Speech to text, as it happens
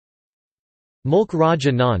Mulk Raj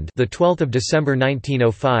Anand, the 12th of December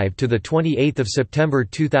 1905 to the 28th of September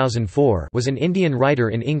 2004, was an Indian writer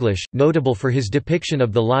in English, notable for his depiction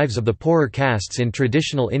of the lives of the poorer castes in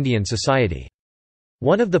traditional Indian society.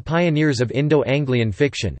 One of the pioneers of Indo-Anglian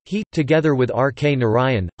fiction, he, together with R. K.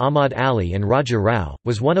 Narayan, Ahmad Ali and Raja Rao,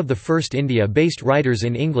 was one of the first India-based writers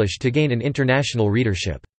in English to gain an international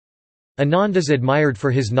readership. Anand is admired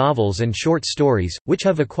for his novels and short stories, which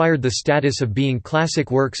have acquired the status of being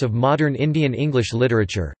classic works of modern Indian English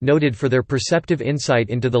literature, noted for their perceptive insight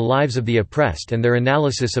into the lives of the oppressed and their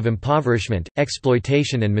analysis of impoverishment,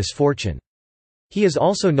 exploitation and misfortune. He is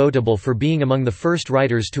also notable for being among the first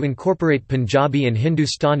writers to incorporate Punjabi and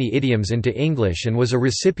Hindustani idioms into English and was a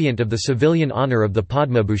recipient of the civilian honour of the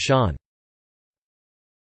Padma Bhushan.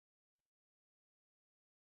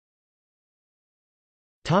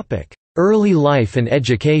 Early life and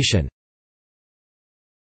education.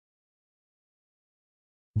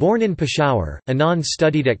 Born in Peshawar, Anand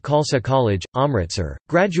studied at Khalsa College, Amritsar,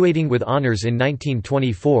 graduating with honours in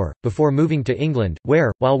 1924, before moving to England,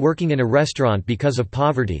 where, while working in a restaurant because of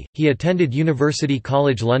poverty, he attended University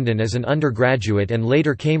College London as an undergraduate and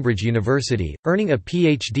later Cambridge University, earning a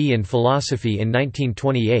PhD in philosophy in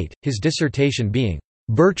 1928, his dissertation being,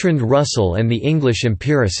 "Bertrand Russell and the English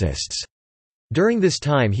Empiricists." During this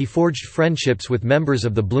time he forged friendships with members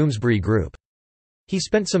of the Bloomsbury Group. He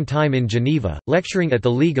spent some time in Geneva, lecturing at the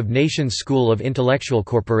League of Nations School of Intellectual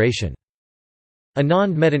Cooperation.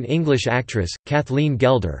 Anand met an English actress, Kathleen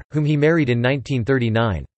Gelder, whom he married in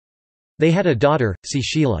 1939. They had a daughter,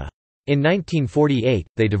 Sushila. In 1948,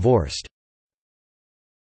 they divorced.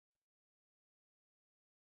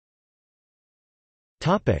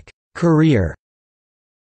 Career.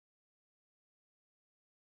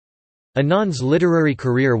 Anand's literary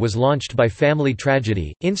career was launched by family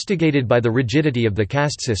tragedy, instigated by the rigidity of the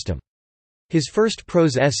caste system. His first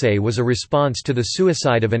prose essay was a response to the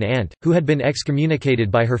suicide of an aunt, who had been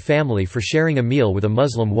excommunicated by her family for sharing a meal with a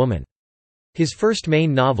Muslim woman. His first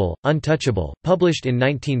main novel, Untouchable, published in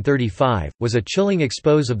 1935, was a chilling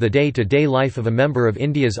expose of the day-to-day life of a member of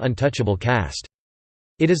India's untouchable caste.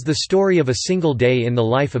 It is the story of a single day in the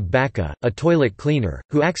life of Baka, a toilet cleaner,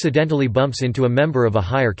 who accidentally bumps into a member of a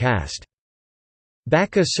higher caste.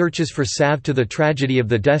 Baka searches for salve to the tragedy of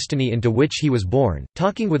the destiny into which he was born,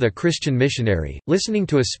 talking with a Christian missionary, listening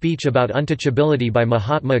to a speech about untouchability by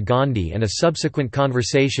Mahatma Gandhi and a subsequent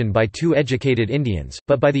conversation by two educated Indians,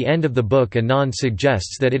 but by the end of the book Anand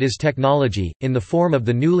suggests that it is technology, in the form of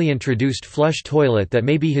the newly introduced flush toilet, that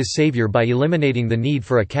may be his savior by eliminating the need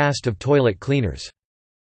for a caste of toilet cleaners.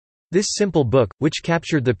 This simple book, which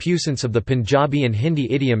captured the puissance of the Punjabi and Hindi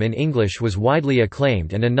idiom in English, was widely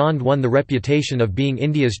acclaimed, and Anand won the reputation of being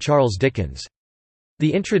India's Charles Dickens.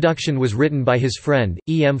 The introduction was written by his friend,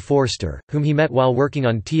 E. M. Forster, whom he met while working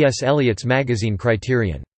on T. S. Eliot's magazine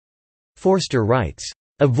Criterion. Forster writes,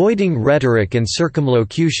 "Avoiding rhetoric and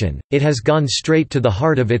circumlocution, it has gone straight to the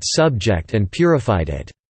heart of its subject and purified it."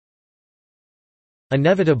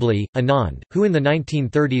 Inevitably, Anand, who in the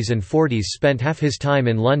 1930s and 40s spent half his time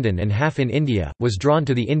in London and half in India, was drawn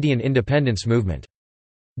to the Indian independence movement.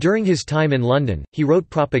 During his time in London, he wrote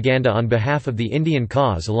propaganda on behalf of the Indian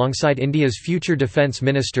cause alongside India's future Defence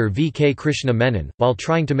Minister V. K. Krishna Menon, while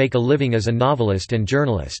trying to make a living as a novelist and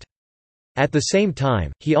journalist. At the same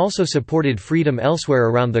time, he also supported freedom elsewhere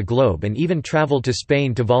around the globe and even travelled to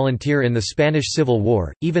Spain to volunteer in the Spanish Civil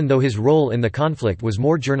War, even though his role in the conflict was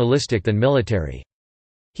more journalistic than military.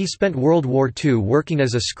 He spent World War II working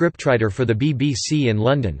as a scriptwriter for the BBC in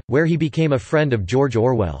London, where he became a friend of George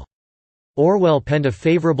Orwell. Orwell penned a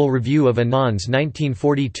favourable review of Anand's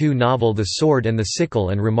 1942 novel The Sword and the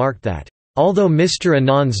Sickle and remarked that, "Although Mr.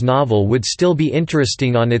 Anand's novel would still be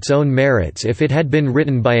interesting on its own merits if it had been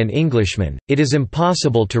written by an Englishman, it is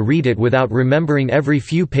impossible to read it without remembering every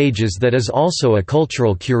few pages that is also a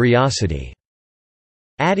cultural curiosity,"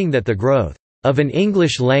 adding that the growth of an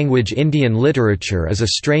English-language Indian literature is a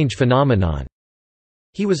strange phenomenon.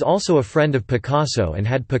 He was also a friend of Picasso and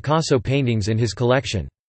had Picasso paintings in his collection.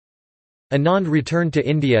 Anand returned to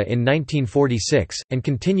India in 1946, and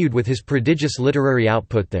continued with his prodigious literary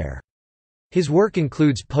output there. His work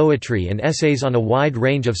includes poetry and essays on a wide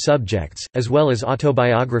range of subjects, as well as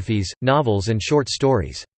autobiographies, novels and short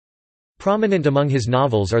stories. Prominent among his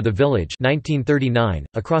novels are The Village (1939),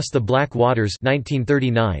 Across the Black Waters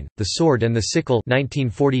 (1939), The Sword and the Sickle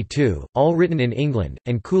 (1942), all written in England,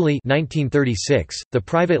 and Coolie (1936), The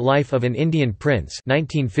Private Life of an Indian Prince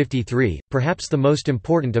 (1953), perhaps the most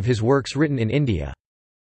important of his works written in India.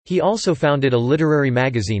 He also founded a literary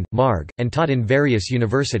magazine, Marg, and taught in various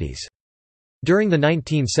universities. During the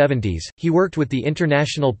 1970s, he worked with the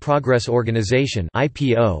International Progress Organization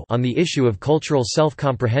 (IPO) on the issue of cultural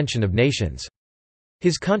self-comprehension of nations.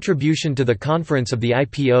 His contribution to the conference of the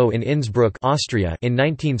IPO in Innsbruck, Austria, in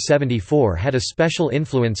 1974 had a special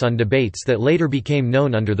influence on debates that later became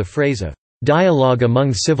known under the phrase of dialogue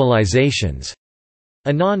among civilizations.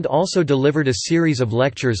 Anand also delivered a series of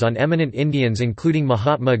lectures on eminent Indians including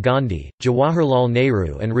Mahatma Gandhi, Jawaharlal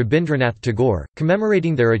Nehru and Rabindranath Tagore,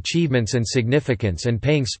 commemorating their achievements and significance and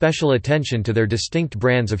paying special attention to their distinct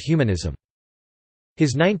brands of humanism.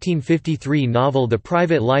 His 1953 novel The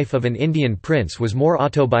Private Life of an Indian Prince was more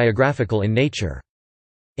autobiographical in nature.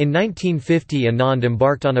 In 1950 Anand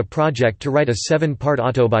embarked on a project to write a 7-part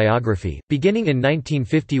autobiography, beginning in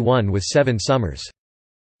 1951 with 7 Summers.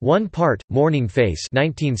 One part, Morning Face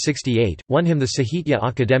 1968, won him the Sahitya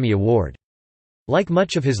Akademi Award. Like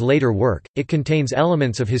much of his later work, it contains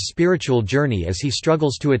elements of his spiritual journey as he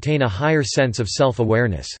struggles to attain a higher sense of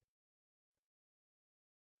self-awareness.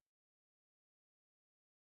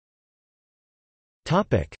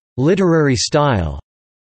 Literary style.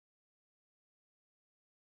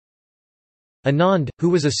 Anand, who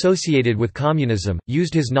was associated with communism,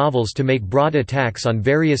 used his novels to make broad attacks on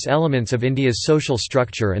various elements of India's social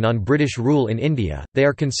structure and on British rule in India. They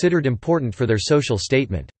are considered important for their social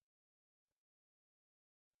statement.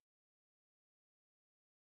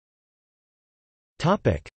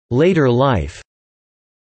 Later life.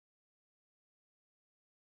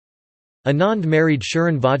 Anand married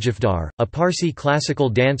Shirin Vajifdar, a Parsi classical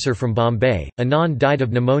dancer from Bombay. Anand died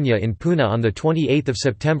of pneumonia in Pune on 28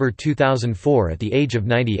 September 2004 at the age of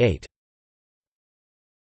 98.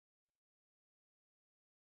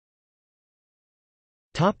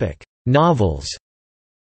 Novels.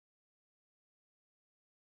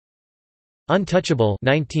 Untouchable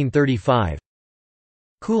 1935.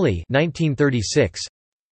 Coolie 1936.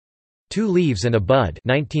 Two Leaves and a Bud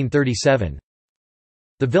 1937.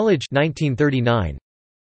 The Village 1939.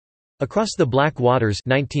 Across the Black Waters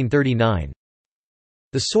 1939.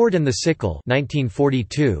 The Sword and the Sickle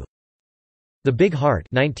 1942. The Big Heart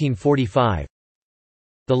 1945.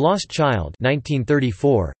 The Lost Child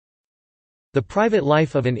 1934. The Private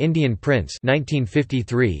Life of an Indian Prince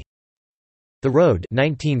 1953. The Road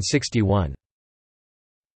 1961.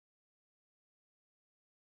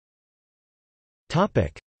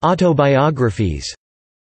 Topic: Autobiographies.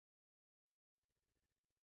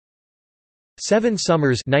 7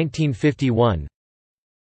 Summers 1951.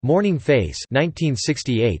 Morning Face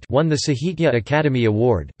 1968 won the Sahitya Akademi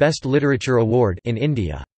Award, Best Literature Award in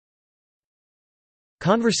India.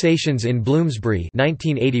 Conversations in Bloomsbury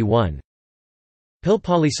 1981.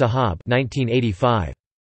 Pilpali Sahab 1985.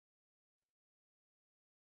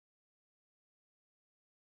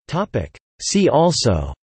 Topic: See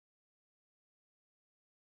also.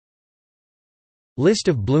 List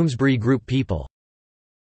of Bloomsbury Group people.